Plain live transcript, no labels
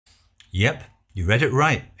Yep, you read it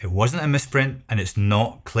right. It wasn't a misprint and it's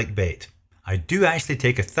not clickbait. I do actually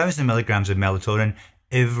take 1,000 milligrams of melatonin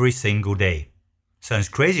every single day. Sounds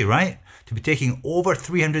crazy, right? To be taking over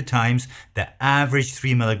 300 times the average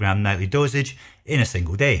 3 milligram nightly dosage in a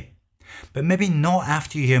single day. But maybe not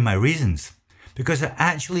after you hear my reasons, because they're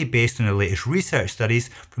actually based on the latest research studies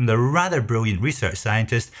from the rather brilliant research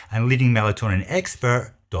scientist and leading melatonin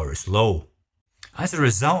expert, Doris Loh. As a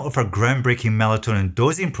result of her groundbreaking melatonin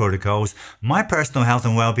dosing protocols, my personal health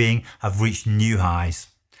and well-being have reached new highs.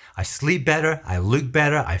 I sleep better, I look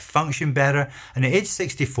better, I function better, and at age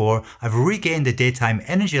 64, I've regained the daytime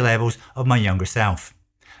energy levels of my younger self.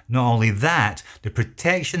 Not only that, the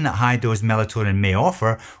protection that high-dose melatonin may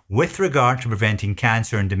offer with regard to preventing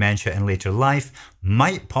cancer and dementia in later life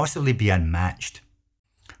might possibly be unmatched.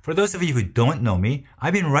 For those of you who don't know me,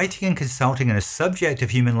 I've been writing and consulting on the subject of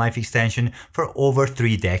human life extension for over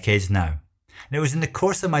 3 decades now. And it was in the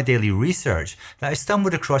course of my daily research that I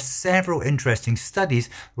stumbled across several interesting studies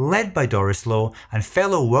led by Doris Loh and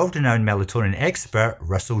fellow world-renowned melatonin expert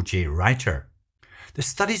Russel J. Reiter. The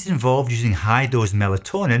studies involved using high-dose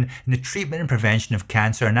melatonin in the treatment and prevention of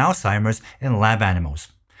cancer and Alzheimer's in lab animals,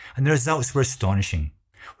 and the results were astonishing,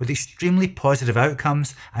 with extremely positive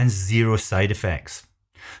outcomes and 0 side effects.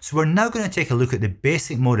 So we're now going to take a look at the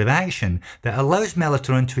basic mode of action that allows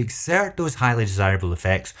melatonin to exert those highly desirable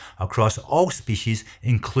effects across all species,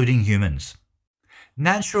 including humans.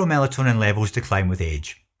 Natural melatonin levels decline with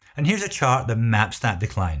age, and here's a chart that maps that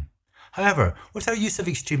decline. However, with our use of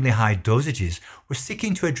extremely high dosages, we're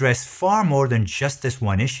seeking to address far more than just this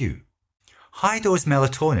one issue. High-dose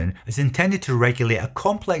melatonin is intended to regulate a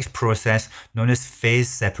complex process known as phase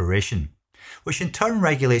separation, which in turn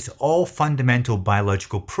regulates all fundamental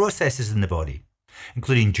biological processes in the body,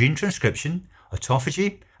 including gene transcription,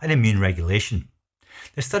 autophagy, and immune regulation.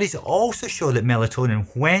 The studies also show that melatonin,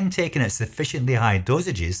 when taken at sufficiently high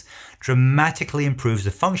dosages, dramatically improves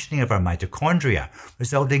the functioning of our mitochondria,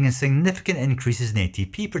 resulting in significant increases in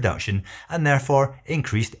ATP production and therefore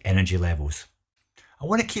increased energy levels. I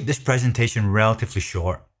want to keep this presentation relatively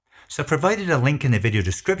short, so I've provided a link in the video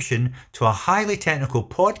description to a highly technical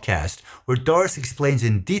podcast where Doris explains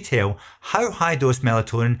in detail how high-dose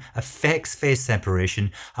melatonin affects phase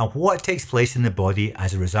separation and what takes place in the body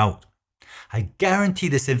as a result. I guarantee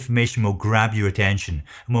this information will grab your attention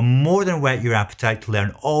and will more than whet your appetite to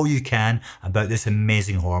learn all you can about this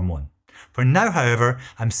amazing hormone. For now, however,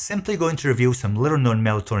 I'm simply going to reveal some little-known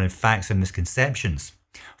melatonin facts and misconceptions.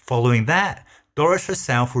 Following that, Doris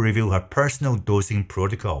herself will reveal her personal dosing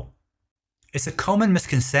protocol. It's a common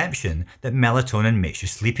misconception that melatonin makes you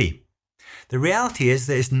sleepy. The reality is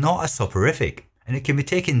that it's not a soporific, and it can be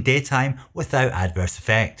taken daytime without adverse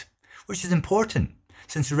effect, which is important,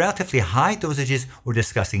 since the relatively high dosages we're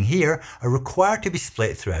discussing here are required to be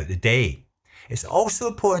split throughout the day. It's also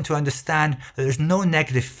important to understand that there's no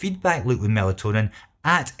negative feedback loop with melatonin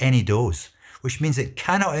at any dose, which means it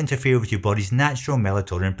cannot interfere with your body's natural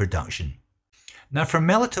melatonin production. Now, for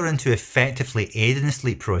melatonin to effectively aid in the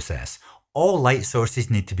sleep process, all light sources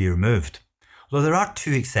need to be removed, although there are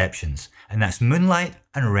 2 exceptions, and that's moonlight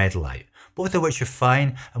and red light, both of which are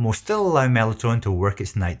fine and will still allow melatonin to work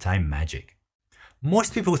its nighttime magic.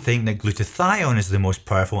 Most people think that glutathione is the most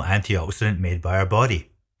powerful antioxidant made by our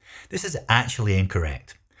body. This is actually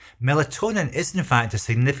incorrect. Melatonin is in fact a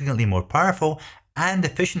significantly more powerful and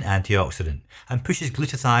efficient antioxidant and pushes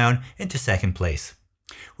glutathione into second place,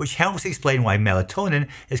 which helps explain why melatonin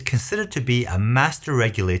is considered to be a master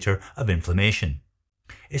regulator of inflammation.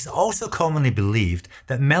 It's also commonly believed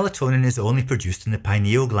that melatonin is only produced in the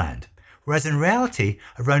pineal gland, whereas in reality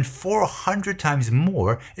around 400 times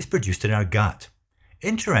more is produced in our gut.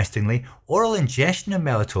 Interestingly, oral ingestion of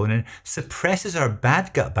melatonin suppresses our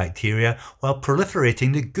bad gut bacteria while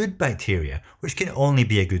proliferating the good bacteria, which can only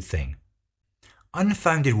be a good thing.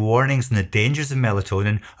 Unfounded warnings on the dangers of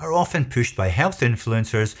melatonin are often pushed by health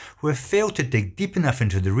influencers who have failed to dig deep enough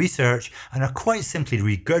into the research and are quite simply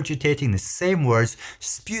regurgitating the same words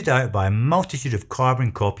spewed out by a multitude of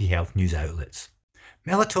carbon copy health news outlets.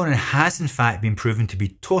 Melatonin has in fact been proven to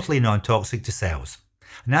be totally non-toxic to cells,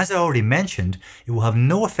 and as I already mentioned, it will have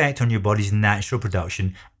no effect on your body's natural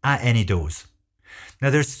production at any dose. Now,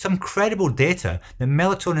 there's some credible data that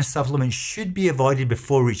melatonin supplements should be avoided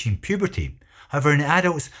before reaching puberty. However, in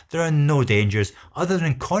adults, there are no dangers other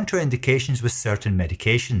than contraindications with certain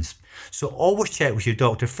medications, so always check with your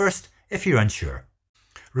doctor first if you're unsure.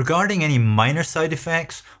 Regarding any minor side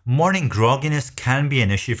effects, morning grogginess can be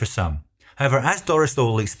an issue for some. However, as Doris Loh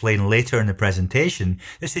will explain later in the presentation,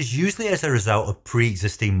 this is usually as a result of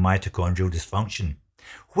pre-existing mitochondrial dysfunction,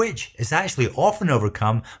 which is actually often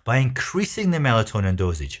overcome by increasing the melatonin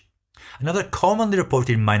dosage. Another commonly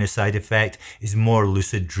reported minor side effect is more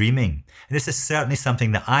lucid dreaming, and this is certainly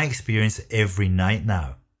something that I experience every night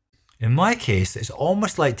now. In my case, it's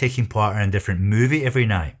almost like taking part in a different movie every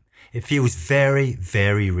night. It feels very,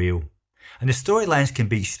 very real. And the storylines can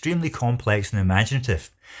be extremely complex and imaginative.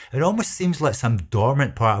 It almost seems like some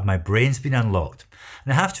dormant part of my brain's been unlocked,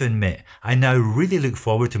 and I have to admit, I now really look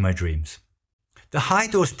forward to my dreams. The high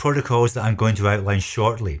dose protocols that I'm going to outline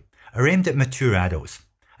shortly are aimed at mature adults,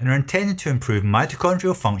 and are intended to improve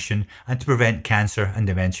mitochondrial function and to prevent cancer and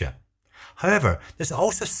dementia. However, there's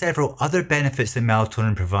also several other benefits that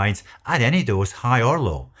melatonin provides at any dose, high or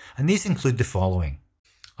low, and these include the following.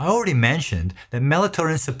 I already mentioned that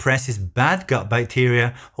melatonin suppresses bad gut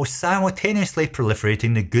bacteria while simultaneously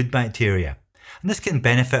proliferating the good bacteria, and this can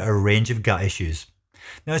benefit a range of gut issues.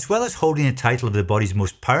 Now, as well as holding the title of the body's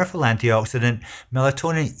most powerful antioxidant,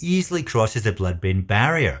 melatonin easily crosses the blood-brain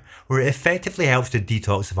barrier, where it effectively helps to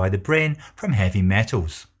detoxify the brain from heavy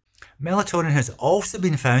metals. Melatonin has also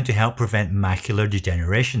been found to help prevent macular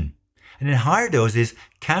degeneration, and in higher doses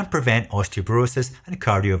can prevent osteoporosis and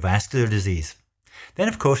cardiovascular disease. Then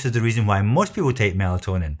of course there's the reason why most people take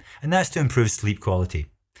melatonin, and that's to improve sleep quality.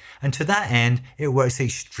 And to that end, it works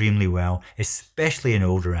extremely well, especially in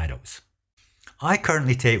older adults. I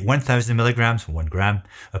currently take 1000 milligrams, 1 gram,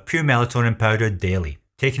 of pure melatonin powder daily,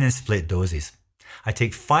 taken in split doses. I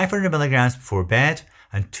take 500 milligrams before bed,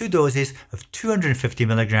 and 2 doses of 250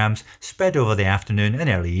 milligrams spread over the afternoon and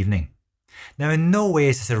early evening. Now, in no way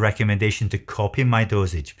is this a recommendation to copy my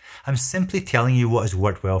dosage. I'm simply telling you what has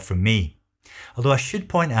worked well for me. Although I should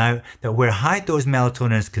point out that where high dose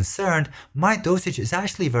melatonin is concerned, my dosage is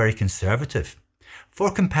actually very conservative.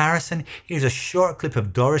 For comparison, here's a short clip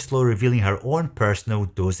of Doris Loh revealing her own personal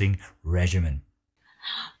dosing regimen.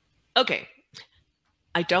 Okay,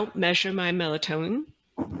 I don't measure my melatonin,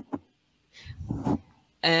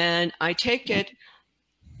 and I take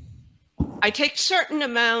certain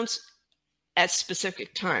amounts at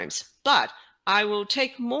specific times, but I will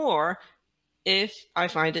take more if I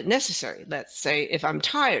find it necessary. Let's say if I'm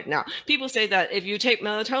tired. Now, people say that if you take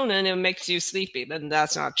melatonin, it makes you sleepy, but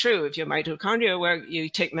that's not true. If your mitochondria work, you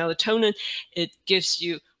take melatonin, it gives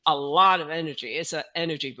you a lot of energy. It's an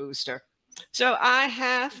energy booster. So I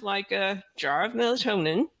have like a jar of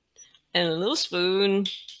melatonin and a little spoon,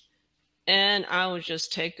 and I will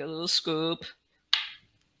just take a little scoop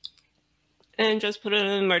and just put it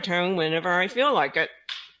in my tongue whenever I feel like it.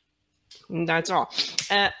 And that's all.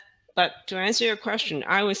 But to answer your question,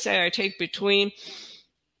 I would say I take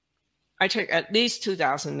at least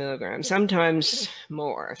 2000 milligrams, sometimes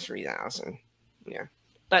more, 3000. Yeah,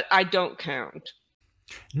 but I don't count.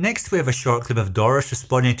 Next, we have a short clip of Doris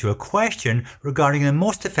responding to a question regarding the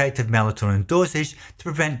most effective melatonin dosage to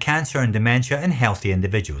prevent cancer and dementia in healthy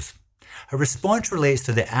individuals. Her response relates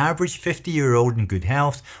to the average 50-year-old in good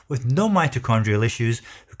health with no mitochondrial issues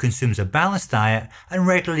who consumes a balanced diet and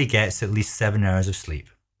regularly gets at least 7 hours of sleep.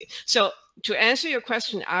 So to answer your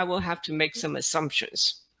question, I will have to make some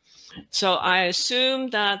assumptions. So I assume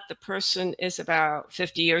that the person is about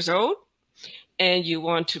 50 years old and you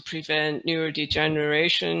want to prevent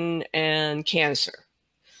neurodegeneration and cancer.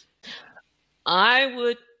 I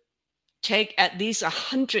would take at least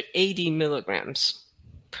 180 milligrams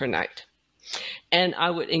per night. And I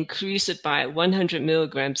would increase it by 100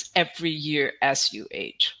 milligrams every year as you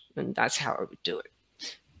age. And that's how I would do it.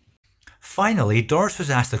 Finally, Doris was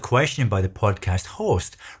asked a question by the podcast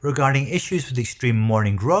host regarding issues with extreme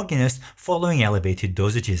morning grogginess following elevated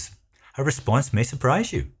dosages. Her response may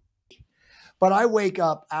surprise you. But I wake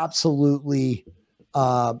up absolutely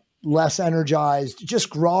less energized, just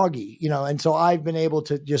groggy, and so I've been able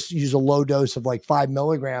to just use a low dose of like 5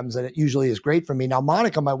 milligrams, and it usually is great for me. Now,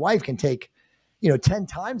 Monica, my wife, can take 10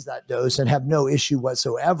 times that dose and have no issue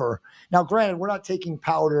whatsoever. Now, granted, we're not taking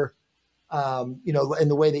powder in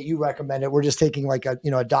the way that you recommend it. We're just taking like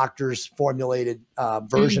a doctor's formulated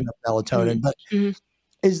version of melatonin. But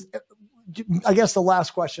I guess the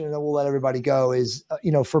last question, and then we'll let everybody go, is,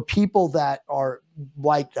 for people that are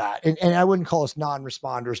like that, and I wouldn't call us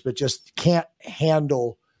non-responders, but just can't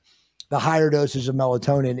handle the higher dosage of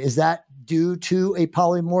melatonin, is that due to a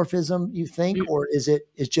polymorphism, you think, or is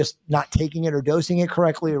it's just not taking it or dosing it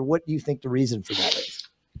correctly, or what do you think the reason for that is?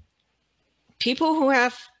 People who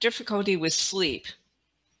have difficulty with sleep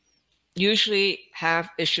usually have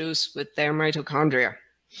issues with their mitochondria,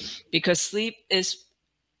 because sleep is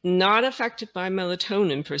not affected by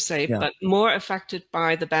melatonin per se, but more affected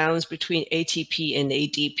by the balance between ATP and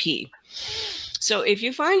ADP. So if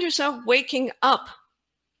you find yourself waking up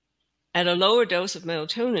at a lower dose of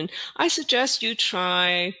melatonin, I suggest you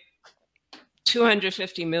try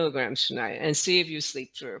 250 milligrams tonight and see if you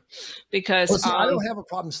sleep through. Because Well, see, I don't have a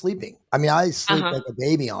problem sleeping. I mean, I sleep like a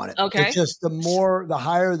baby on it. Okay. It's just the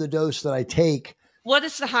higher the dose that I take. What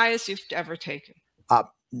is the highest you've ever taken?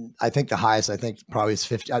 I think the highest probably is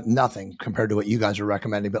 50, nothing compared to what you guys are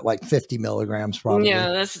recommending, but like 50 milligrams probably. Yeah,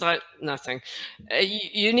 that's like nothing.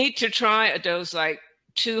 You need to try a dose like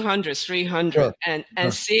 200, 300 Sure.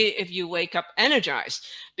 and see if you wake up energized.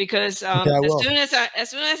 Because as soon as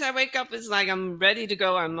I wake up, it's like I'm ready to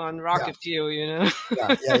go. I'm on rocket fuel, you know.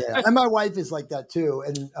 Yeah. And my wife is like that too.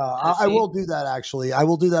 And I will do that actually. I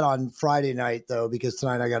will do that on Friday night though, because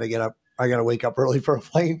tonight I got to get up. I got to wake up early for a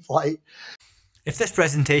plane flight. If this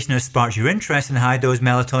presentation has sparked your interest in high-dose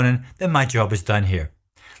melatonin, then my job is done here.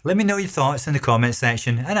 Let me know your thoughts in the comments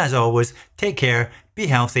section, and as always, take care, be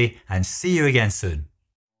healthy, and see you again soon.